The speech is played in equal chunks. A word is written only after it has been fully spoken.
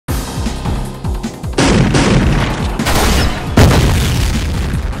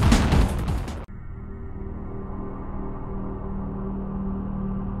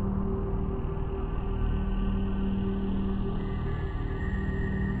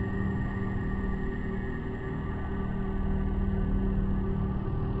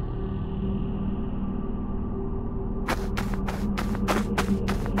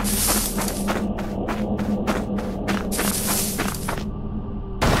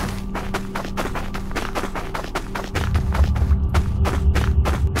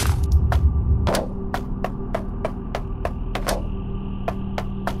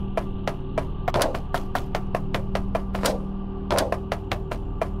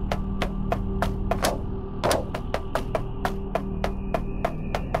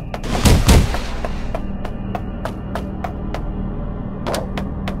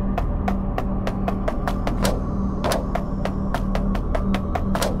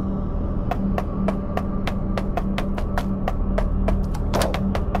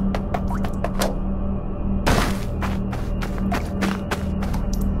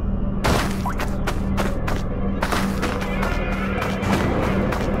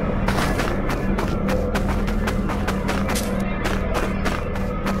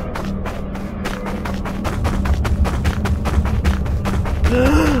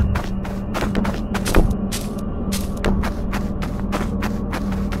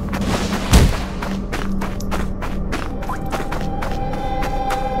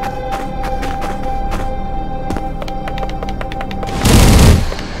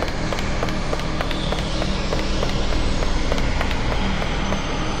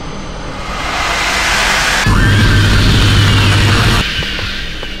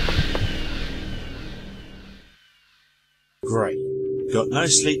No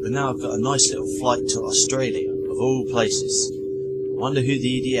sleep, but now I've got a nice little flight to Australia, of all places. I wonder who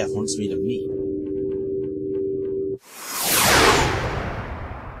the EDF wants me to meet.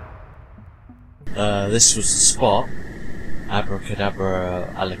 This was the spot.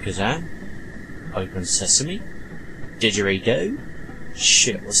 Abracadabra alakazam. Open sesame. Didgeridoo.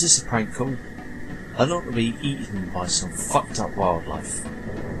 Shit, was this a prank call? I don't want to be eaten by some fucked up wildlife.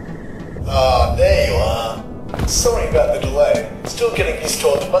 Ah, there you are. Sorry about the delay. Still getting used to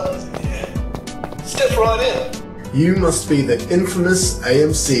all the buttons in here. Step right in. You must be the infamous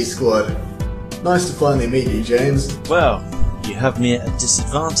AMC Squad. Nice to finally meet you, James. Well, you have me at a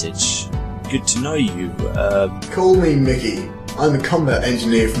disadvantage. Good to know you, Call me Mickey. I'm a combat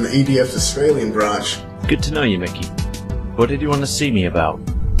engineer from the EDF's Australian branch. Good to know you, Mickey. What did you want to see me about?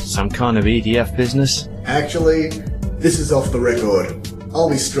 Some kind of EDF business? Actually, this is off the record. I'll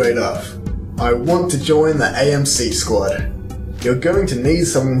be straight up. I want to join the AMC Squad. You're going to need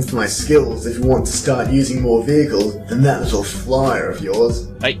someone with my skills if you want to start using more vehicles than that little flyer of yours.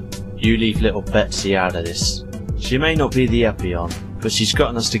 Hey, you leave little Betsy out of this. She may not be the Epion, but she's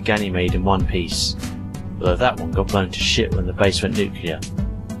gotten us to Ganymede in one piece. Although that one got blown to shit when the base went nuclear.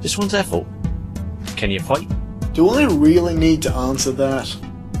 This one's their fault. Can you fight? Do I really need to answer that?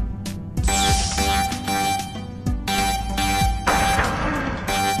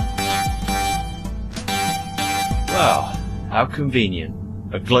 Well, how convenient.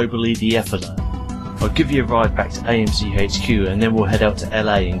 A global EDF alert. I'll give you a ride back to AMC HQ and then we'll head out to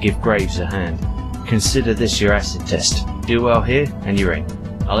LA and give Graves a hand. Consider this your acid test. Do well here and you're in.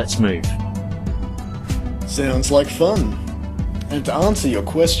 Now let's move. Sounds like fun. And to answer your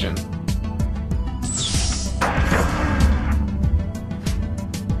question...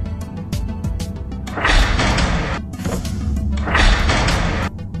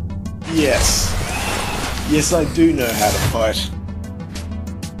 Yes. Yes, I do know how to fight.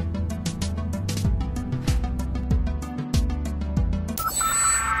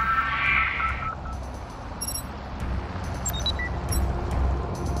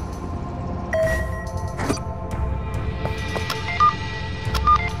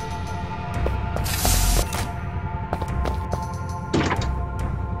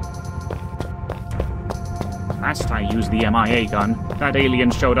 Last I used the MIA gun, that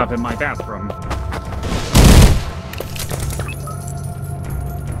alien showed up in my bathroom.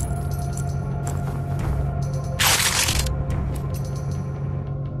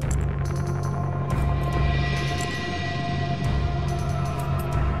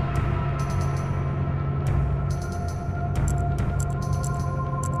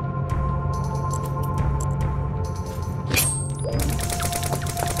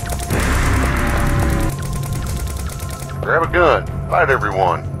 Grab a gun. Fight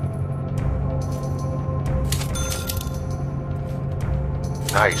everyone.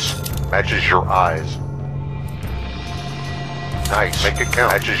 Nice. Matches your eyes. Nice. Make it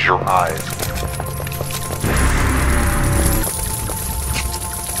count. Matches your eyes.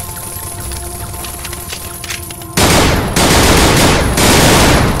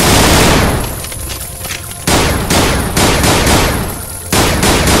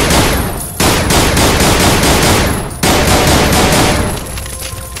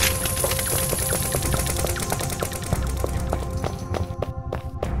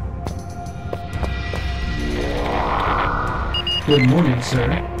 Good morning,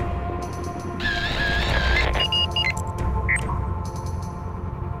 sir.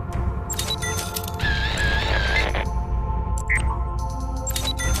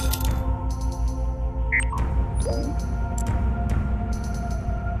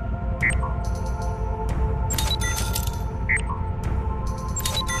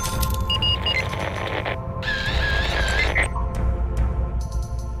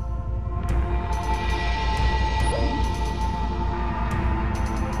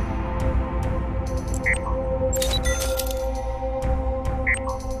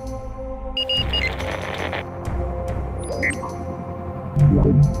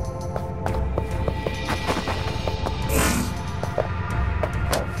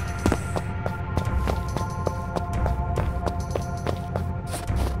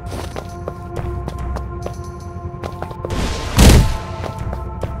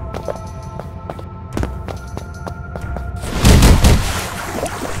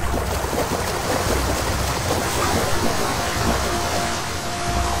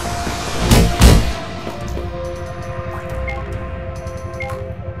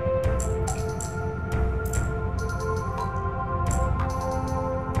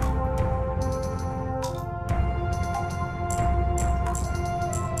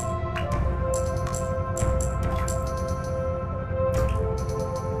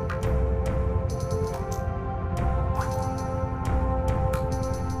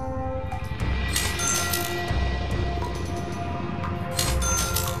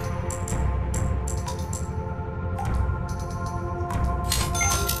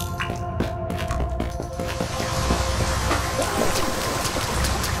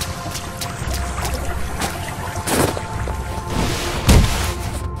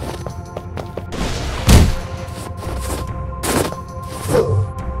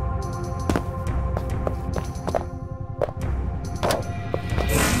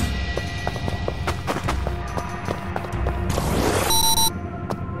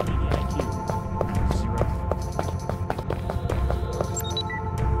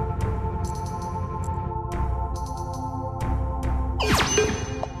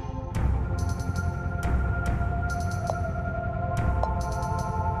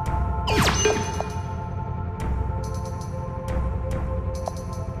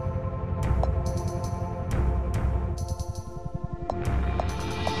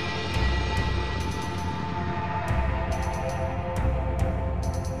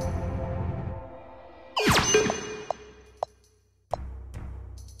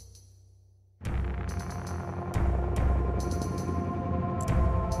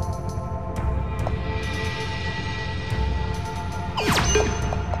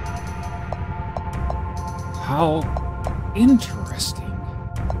 How interesting.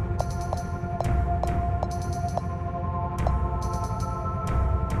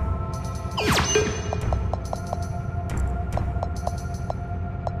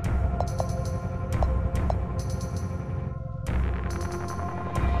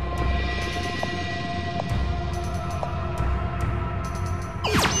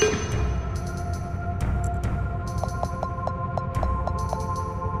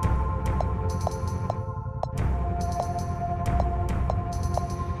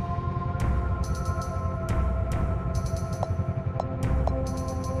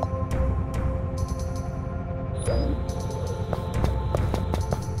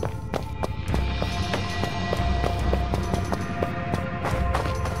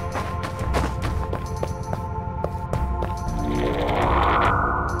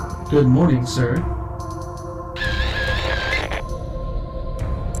 Good morning, sir.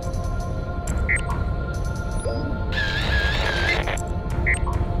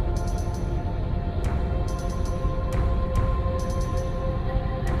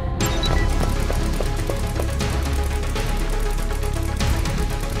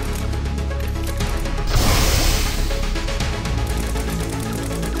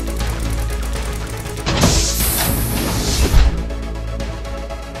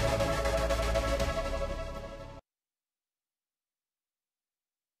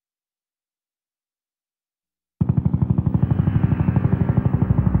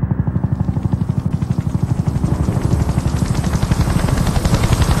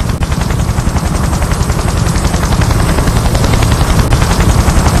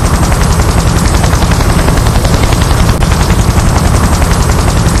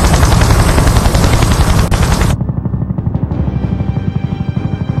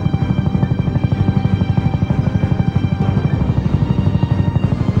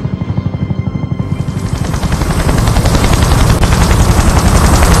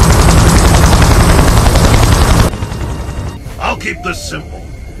 Keep this simple.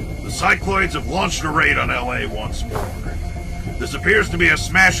 The Cycloids have launched a raid on LA once more. This appears to be a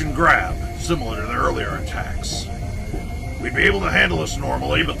smash and grab, similar to their earlier attacks. We'd be able to handle this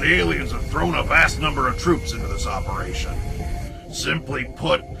normally, but the aliens have thrown a vast number of troops into this operation. Simply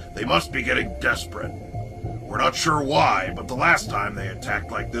put, they must be getting desperate. We're not sure why, but the last time they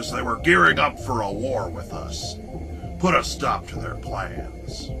attacked like this, they were gearing up for a war with us. Put a stop to their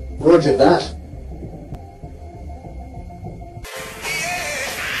plans. Roger that.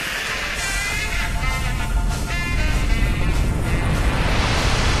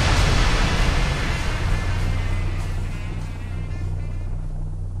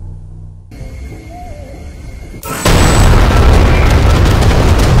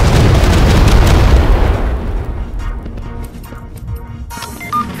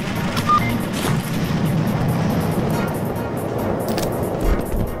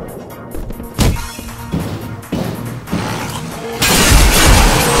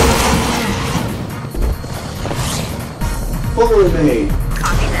 Follow me.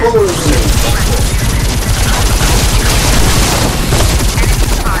 Follow me.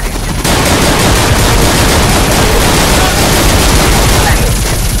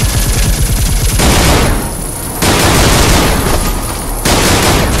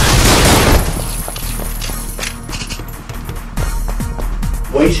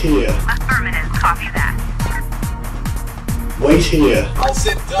 Wait here. Affirmative, copy that. Wait here. I'll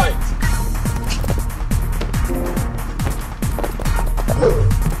sit tight.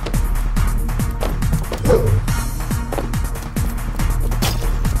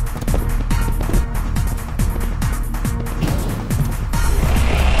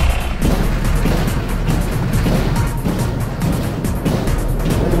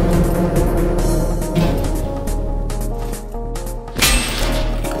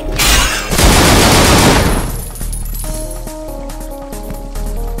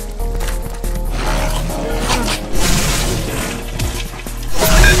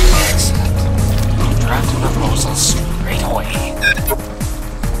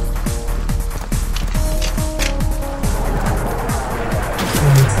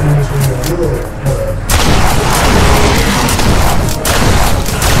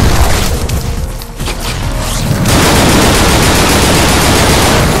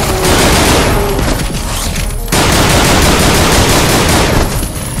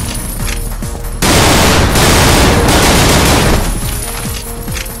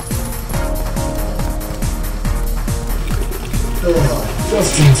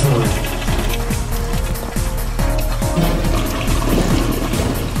 Just in time.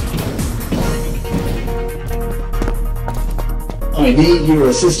 I need your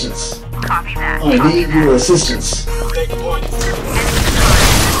assistance. Copy that. I need your assistance.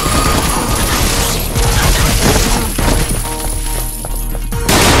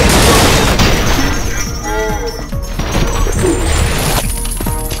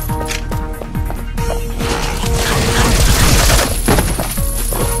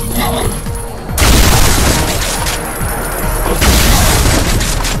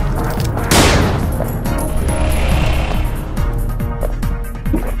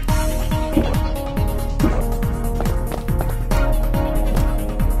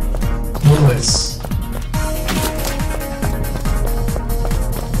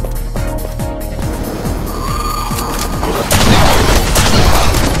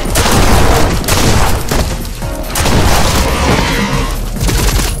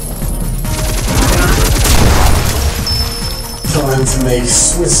 Time to make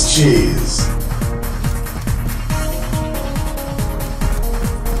Swiss cheese.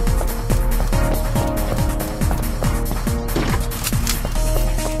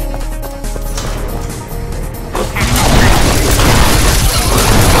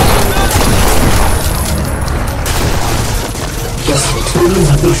 Just the tools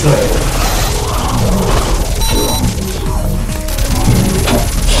of betrayal.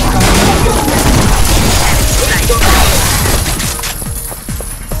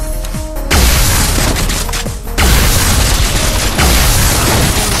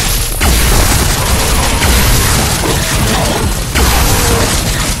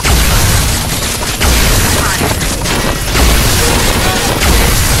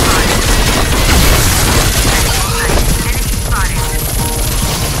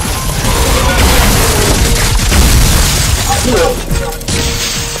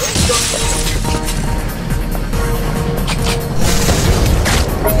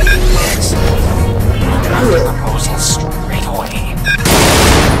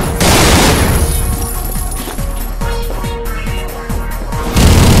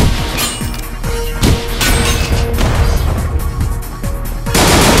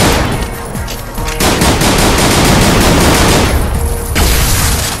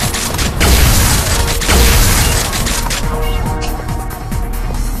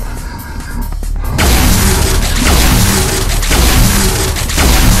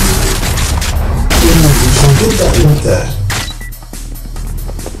 Get back with that.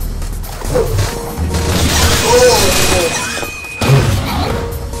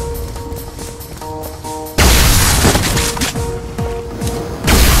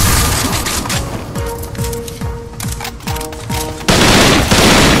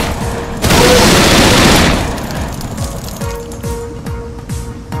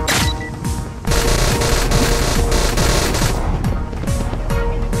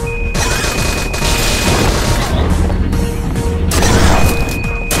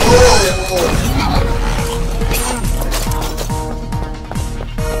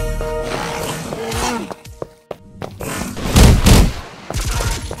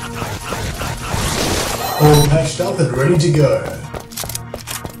 All patched up and ready to go.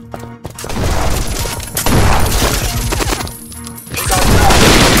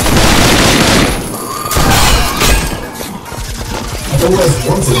 I've always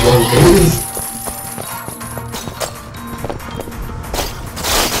wanted one of these.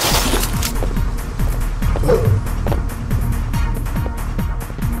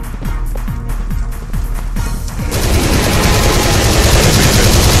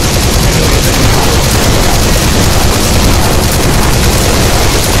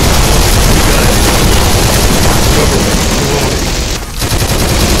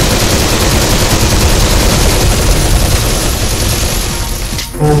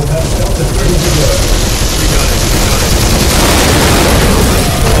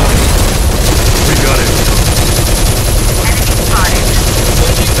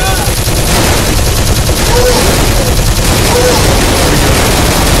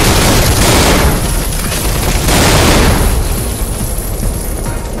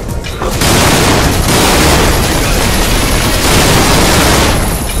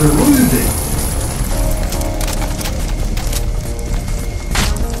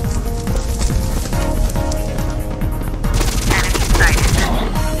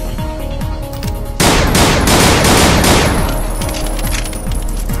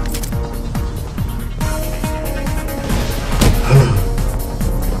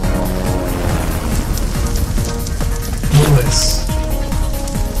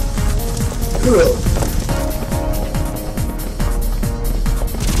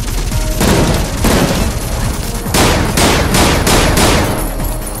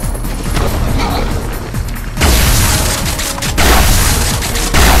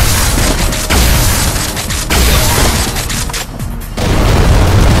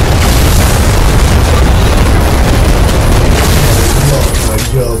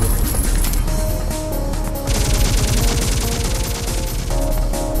 go.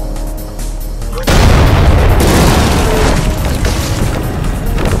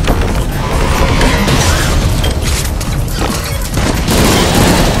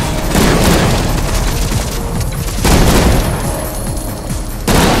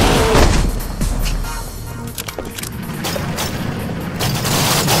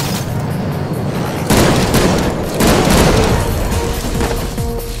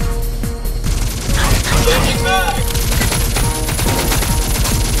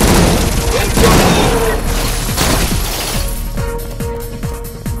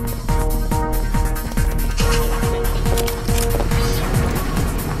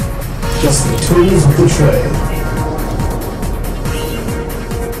 Just the tools of the trade.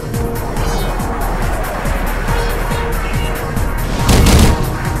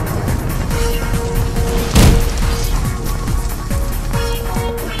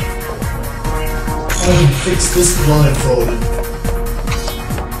 I can fix this blindfolded.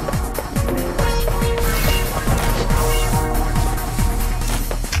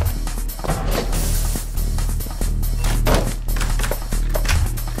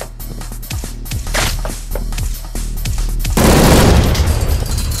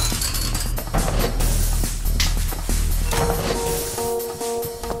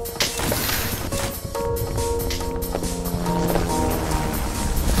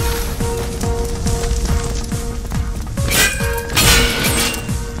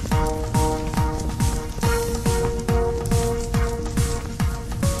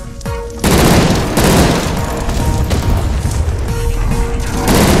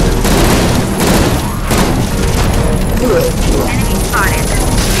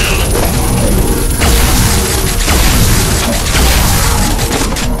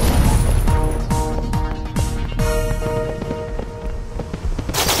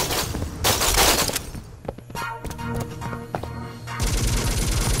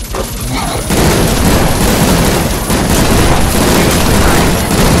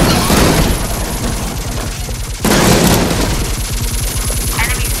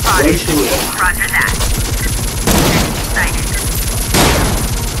 Roger that. Enemy sighted.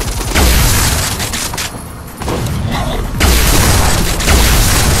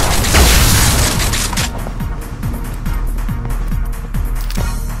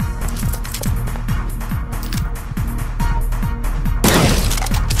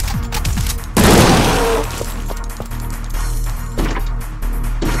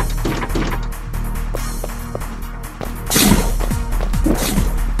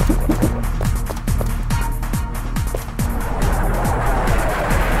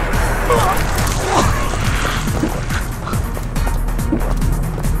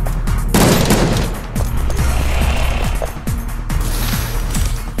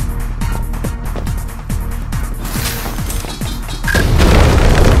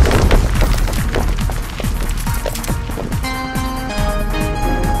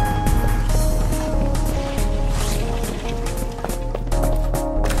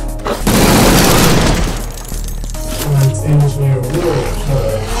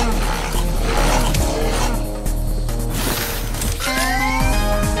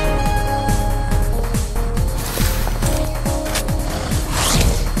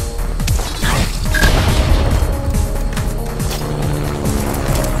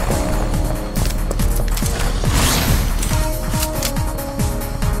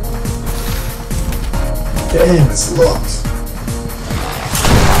 Damn, it's locked.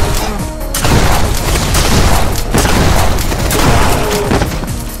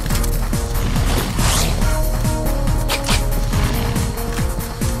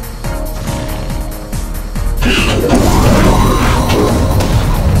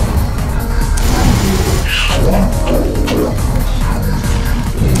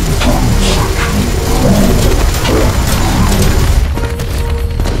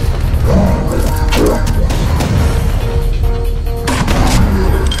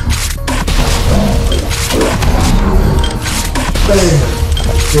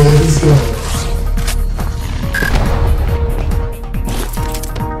 There he's going.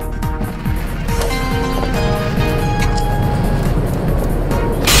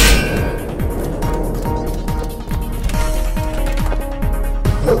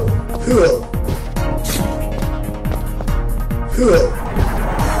 Cool. Cool.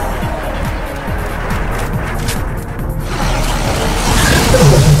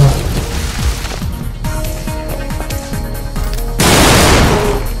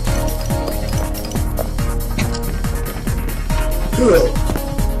 Cool.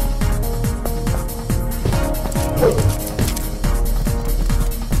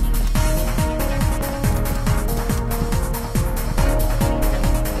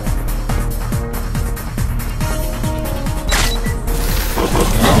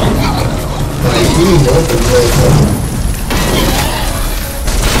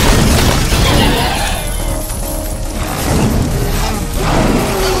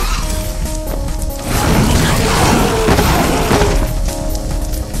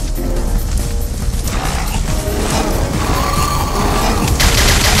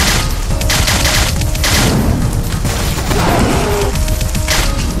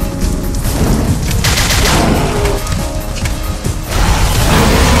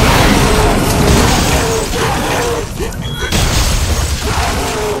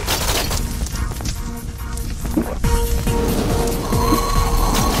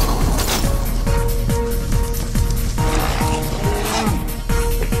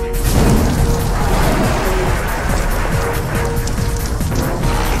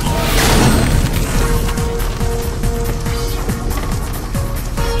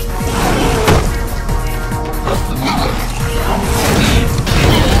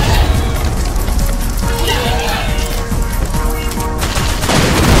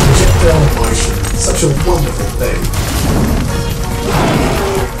 Slow motion, such a wonderful thing.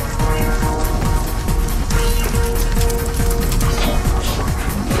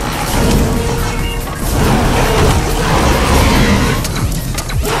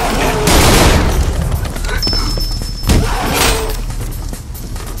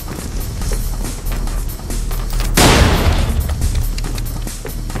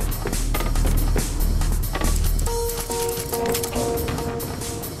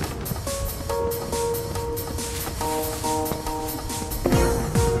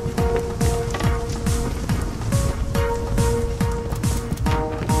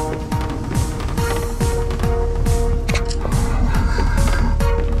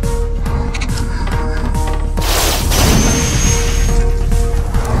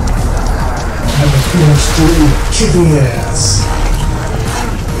 Kicking ass.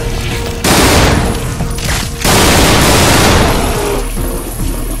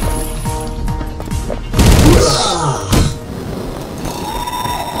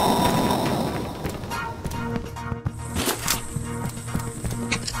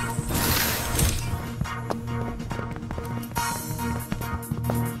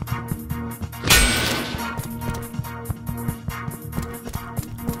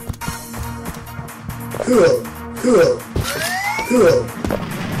 Cool.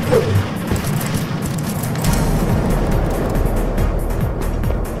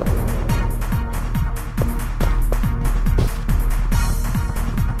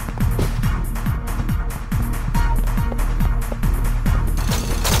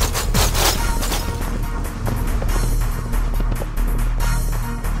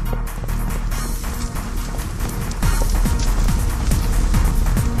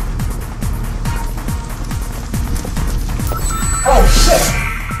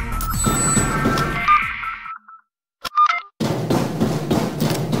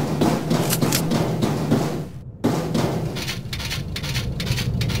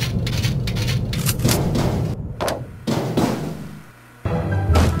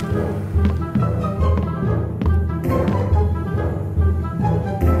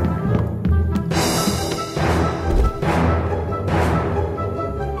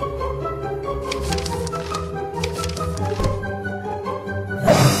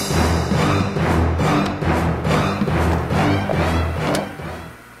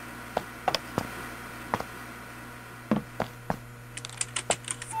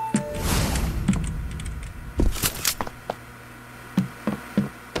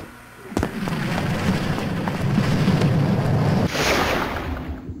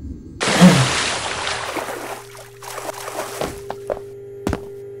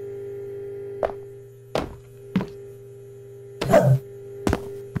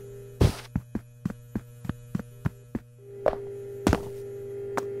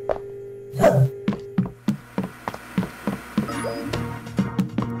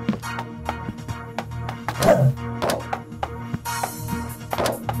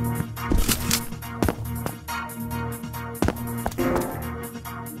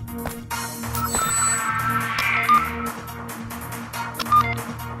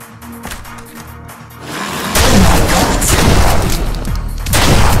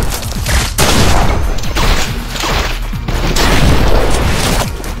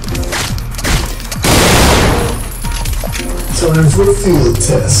 Time for a field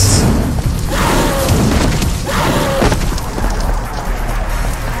test.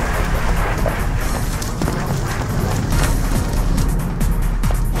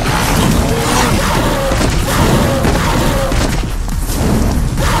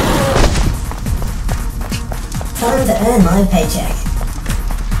 Time to earn my paycheck.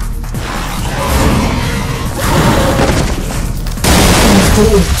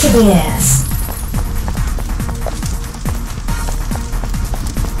 Dude, kicking ass.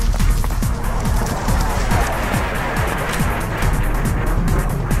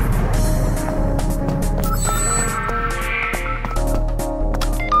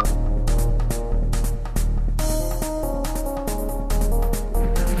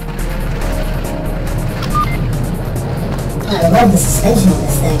 I love the suspension on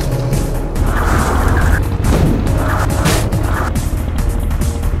this thing.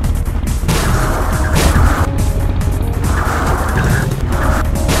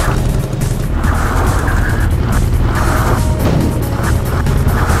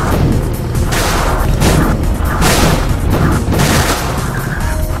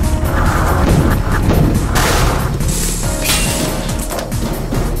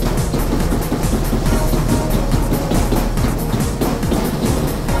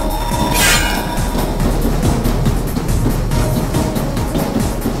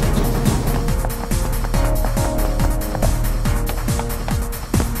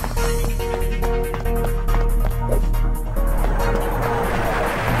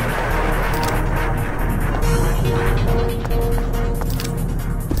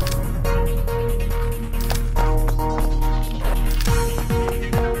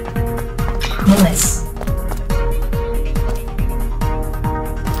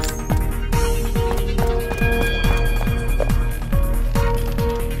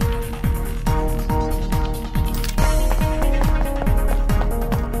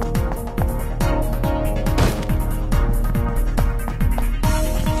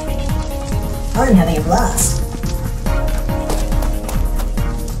 blast.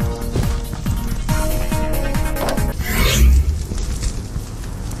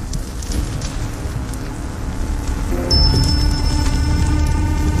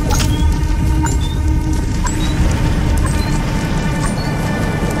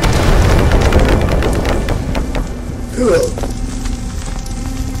 Cool.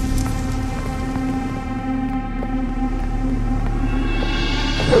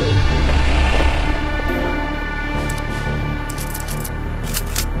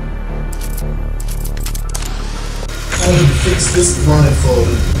 I need to fix this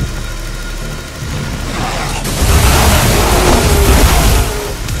blindfold.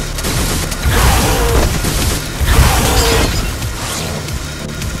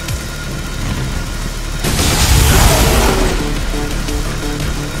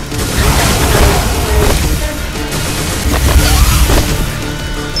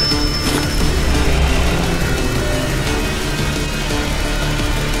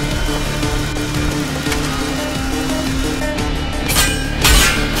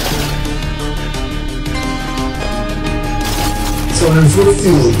 Time for a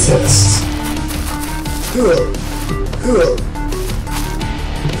field test. Cool. Cool.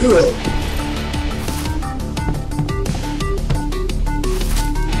 Cool.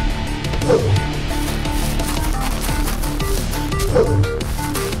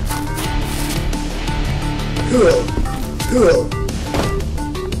 Cool. Cool.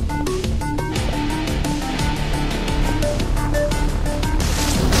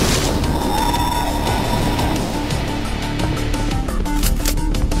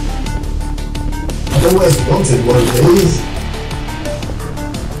 I always wanted one of these.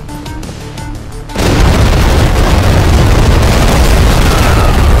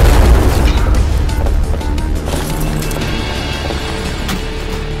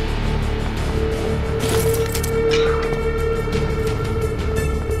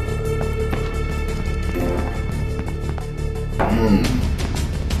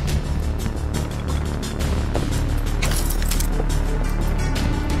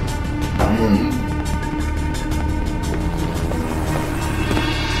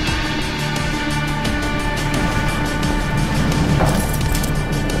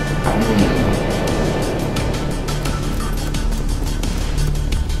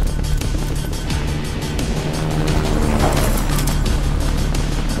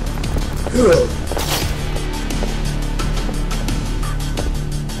 Cool.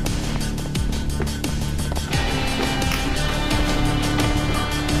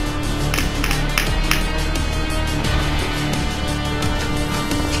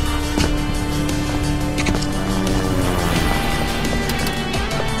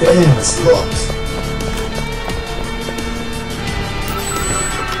 Damn, it's locked.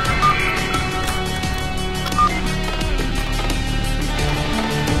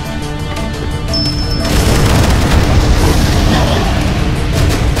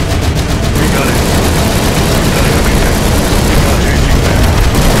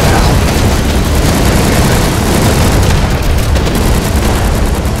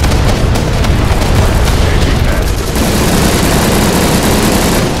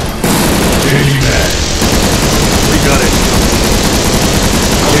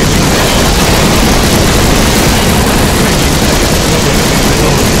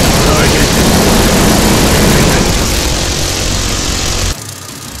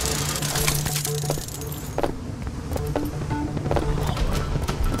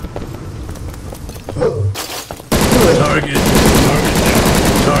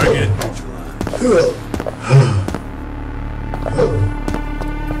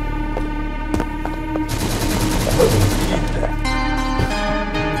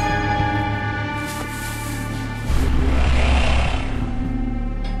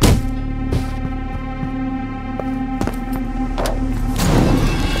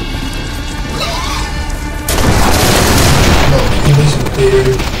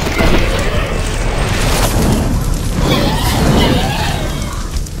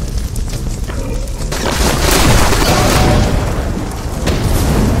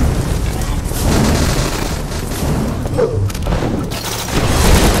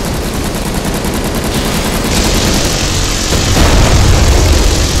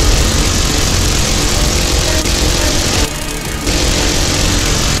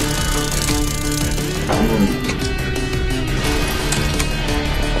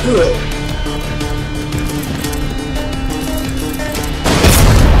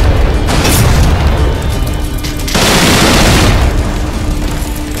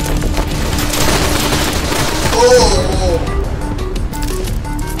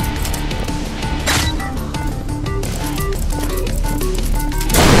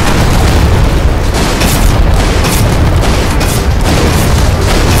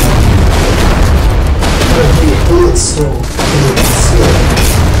 control.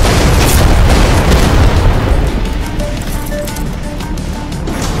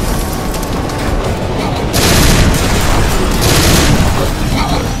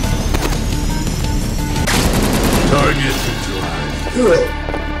 Target neutralized. Good.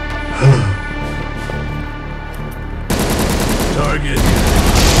 Target.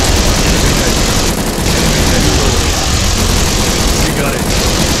 You got it.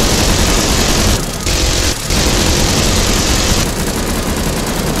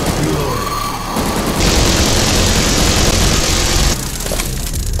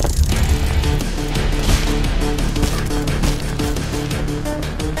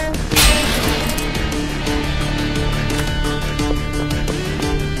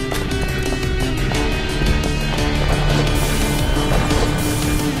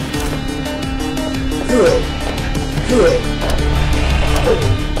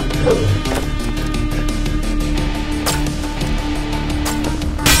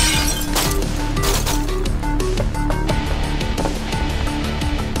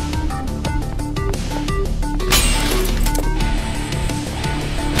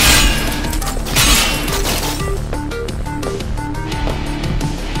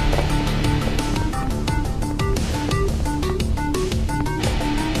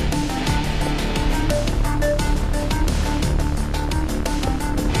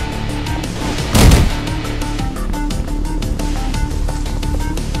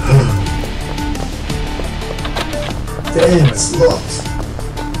 Damn, it's locked.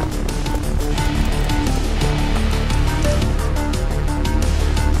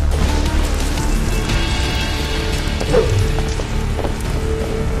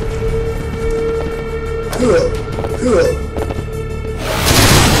 Good.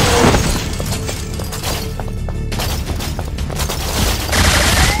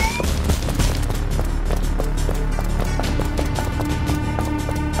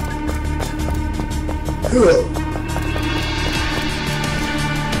 Good.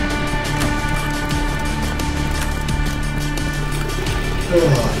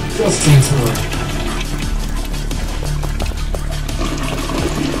 Oh, just in time.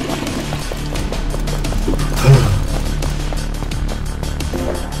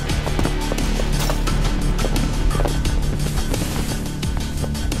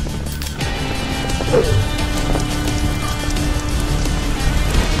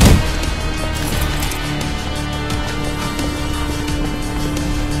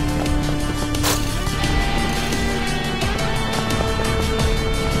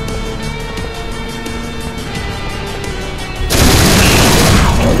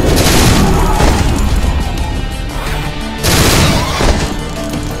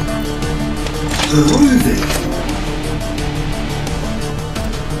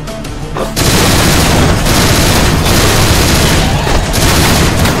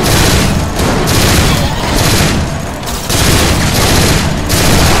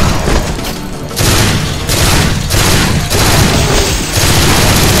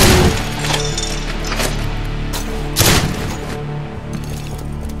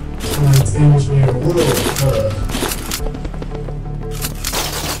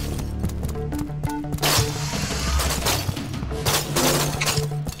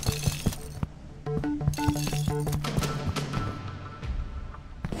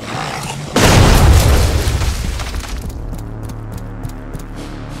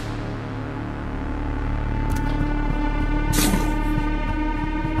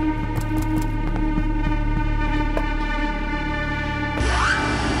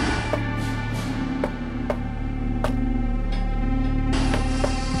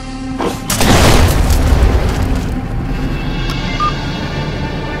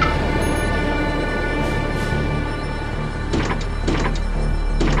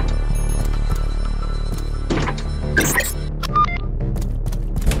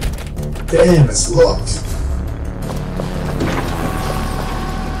 Damn, it's locked.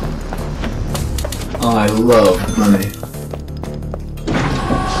 I love money.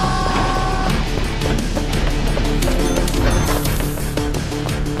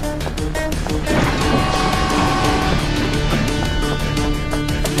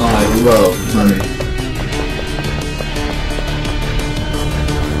 I love money.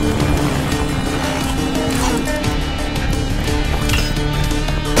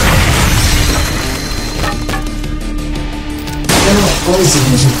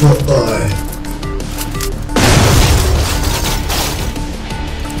 Places you should put by.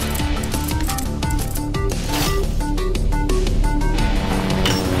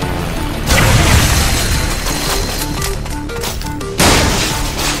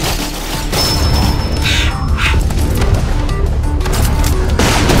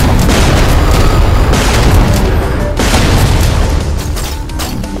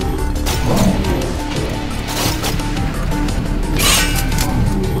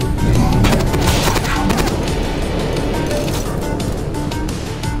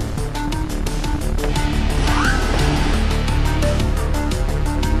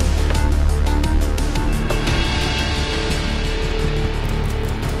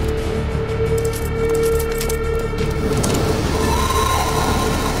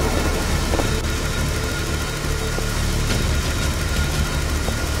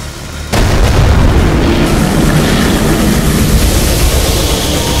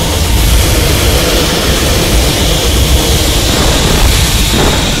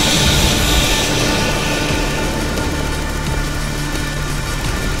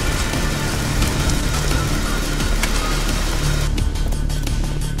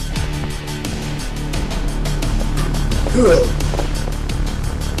 Cool.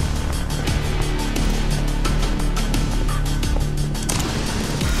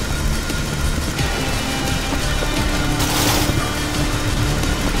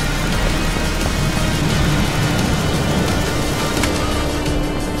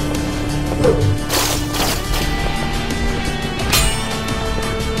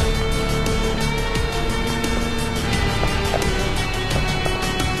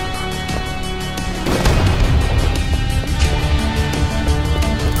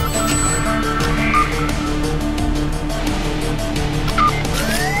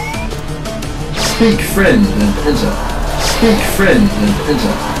 Speak friend and enter. Speak friend and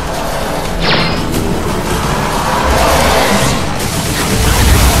enter.